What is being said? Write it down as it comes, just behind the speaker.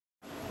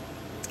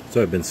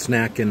So I've been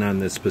snacking on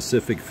this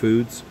Pacific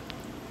Foods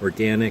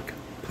organic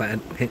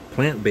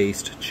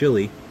plant-based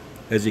chili.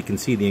 As you can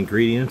see, the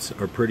ingredients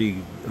are pretty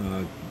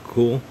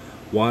cool.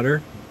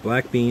 Water,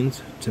 black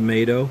beans,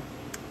 tomato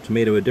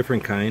a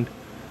different kind,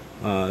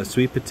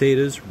 sweet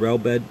potatoes,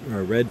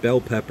 red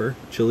bell pepper,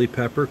 chili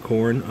pepper,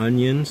 corn,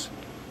 onions,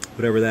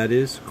 whatever that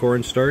is,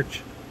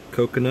 cornstarch,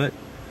 coconut,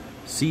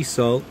 sea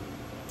salt,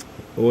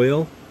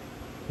 oil,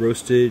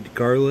 roasted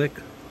garlic,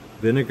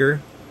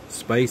 vinegar,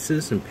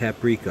 spices, and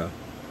paprika.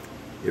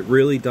 It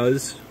really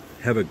does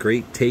have a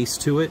great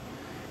taste to it,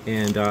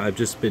 and I've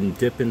just been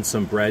dipping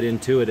some bread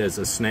into it as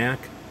a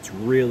snack. It's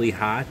really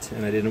hot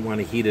and I didn't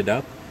want to heat it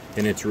up,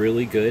 and it's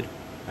really good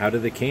out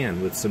of the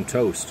can with some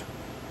toast.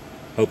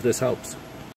 Hope this helps.